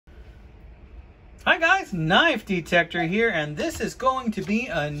Hi guys, Knife Detector here, and this is going to be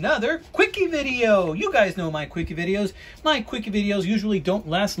another quickie video. You guys know my quickie videos. My quickie videos usually don't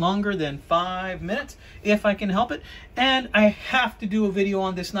last longer than 5 minutes if I can help it. And I have to do a video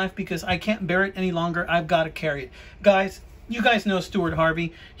on this knife because I can't bear it any longer. I've got to carry it. Guys, you guys know Stuart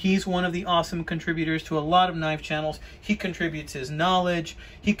Harvey. He's one of the awesome contributors to a lot of knife channels. He contributes his knowledge.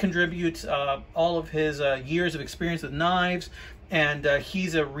 He contributes all of his years of experience with knives. And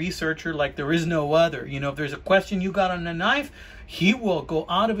he's a researcher like there is no other. You know, if there's a question you got on a knife, he will go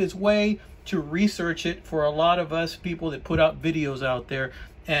out of his way to research it for a lot of us people that put out videos out there.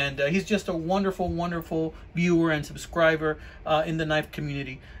 And he's just a wonderful, wonderful viewer and subscriber in the knife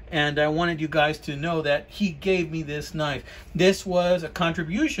community. And I wanted you guys to know that he gave me this knife. This was a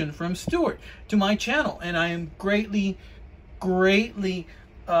contribution from Stuart to my channel. And I am greatly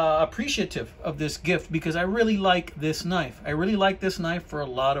appreciative of this gift because I really like this knife. I really like this knife for a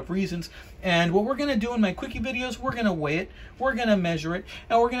lot of reasons. And what we're going to do in my quickie videos, we're going to weigh it, we're going to measure it,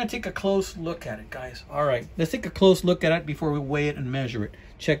 and we're going to take a close look at it, guys. All right, let's take a close look at it before we weigh it and measure it.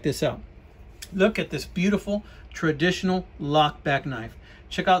 Check this out. Look at this beautiful traditional lockback knife.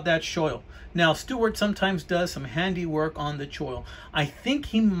 Check out that choil. Now, Stuart sometimes does some handiwork on the choil. I think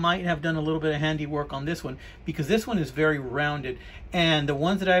he might have done a little bit of handiwork on this one because this one is very rounded. And the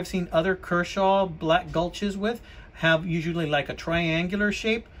ones that I've seen other Kershaw black Gulches with have usually like a triangular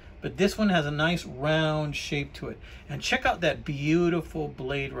shape, but this one has a nice round shape to it. And check out that beautiful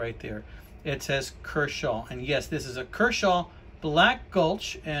blade right there. It says Kershaw. And yes, this is a Kershaw black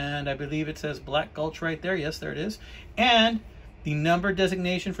Gulch, and I believe it says black Gulch right there. Yes, there it is. And the number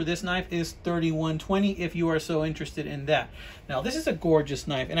designation for this knife is 3120 if you are so interested in that. Now, this is a gorgeous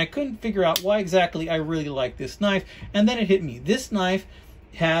knife, and I couldn't figure out why exactly I really like this knife, and then it hit me. This knife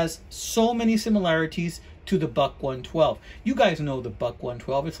has so many similarities to the Buck 112. You guys know the Buck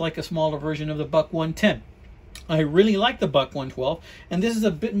 112. It's like a smaller version of the Buck 110. I really like the Buck 112, and this is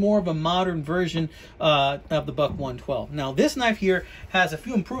a bit more of a modern version of the Buck 112. Now, this knife here has a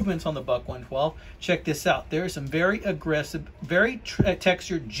few improvements on the Buck 112. Check this out. There's some very aggressive, very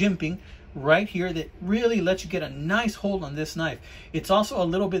textured jimping right here that really lets you get a nice hold on this knife. It's also a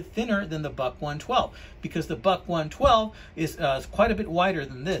little bit thinner than the Buck 112 because the Buck 112 is quite a bit wider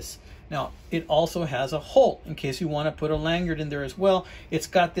than this. Now, it also has a hole in case you want to put a lanyard in there as well. It's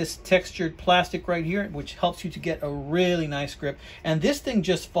got this textured plastic right here, which helps you to get a really nice grip. And this thing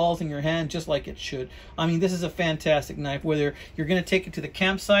just falls in your hand just like it should. I mean, this is a fantastic knife. Whether you're going to take it to the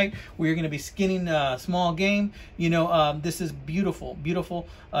campsite, where you're going to be skinning small game, you know, this is beautiful, beautiful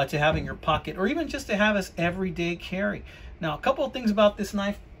to have in your pocket, or even just to have as everyday carry. Now, a couple of things about this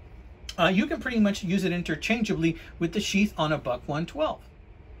knife. You can pretty much use it interchangeably with the sheath on a Buck 112.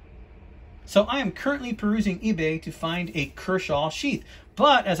 So I am currently perusing eBay to find a Kershaw sheath.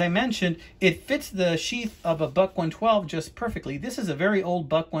 But as I mentioned, it fits the sheath of a Buck 112 just perfectly. This is a very old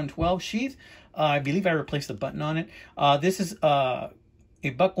Buck 112 sheath. I believe I replaced the button on it. This is a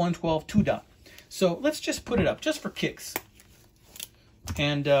Buck 112 2-dot. So let's just put it up just for kicks.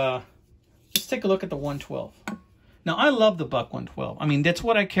 And let's take a look at the 112. Now, I love the Buck 112. I mean, that's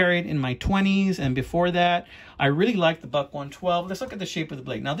what I carried in my 20s, and before that, I really liked the Buck 112. Let's look at the shape of the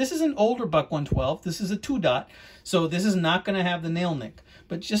blade. Now, this is an older Buck 112. This is a 2-dot, so this is not going to have the nail nick.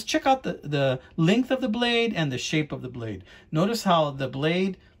 But just check out the length of the blade and the shape of the blade. Notice how the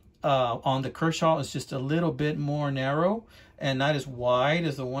blade on the Kershaw is just a little bit more narrow and not as wide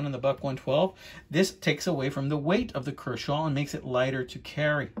as the one in the Buck 112. This takes away from the weight of the Kershaw and makes it lighter to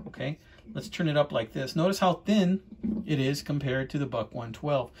carry, okay? Let's turn it up like this. Notice how thin it is compared to the Buck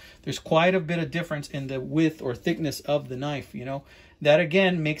 112. There's quite a bit of difference in the width or thickness of the knife, you know. That,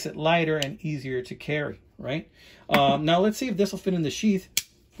 again, makes it lighter and easier to carry, right? Now, let's see if this will fit in the sheath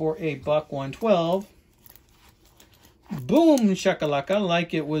for a Buck 112. Boom, shakalaka,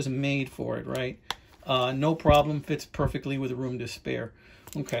 like it was made for it, right? No problem, fits perfectly with room to spare.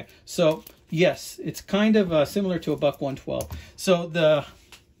 Okay, so, yes, it's kind of similar to a Buck 112. So, the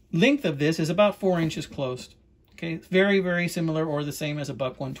length of this is about 4 inches closed. Okay, very, very similar or the same as a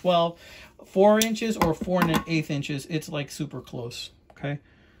Buck 112. 4 inches or 4 1/8 inches, it's like super close. Okay,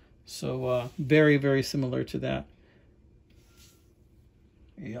 so very, very similar to that.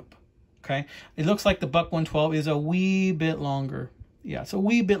 Yep. Okay, it looks like the Buck 112 is a wee bit longer. Yeah, it's a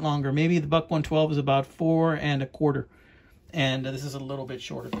wee bit longer. Maybe the Buck 112 is about 4 1/4, and this is a little bit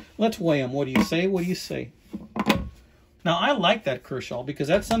shorter. Let's weigh them. What do you say? What do you say? Now, I like that Kershaw because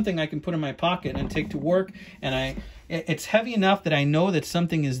that's something I can put in my pocket and take to work. And it's heavy enough that I know that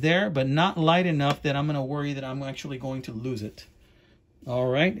something is there, but not light enough that I'm going to worry that I'm actually going to lose it. All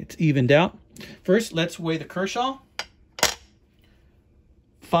right, it's evened out. First, let's weigh the Kershaw.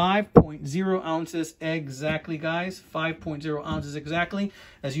 5.0 ounces exactly, guys. 5.0 ounces exactly.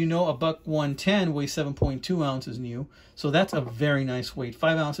 As you know, a buck 110 weighs 7.2 ounces new. So that's a very nice weight.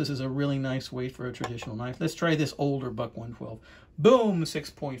 5 ounces is a really nice weight for a traditional knife. Let's try this older buck 112. Boom,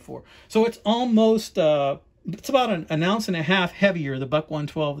 6.4. So it's almost, it's about an ounce and a half heavier, the buck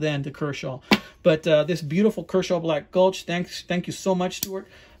 112, than the Kershaw. But this beautiful Kershaw Black Gulch, thank you so much, Stuart.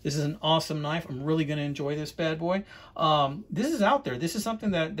 This is an awesome knife. I'm really going to enjoy this bad boy. This is out there. This is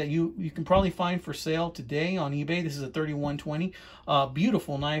something that you can probably find for sale today on eBay. This is a 3120.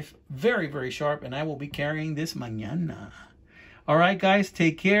 Beautiful knife. Very, very sharp. And I will be carrying this mañana. All right, guys.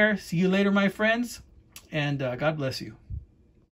 Take care. See you later, my friends. And God bless you.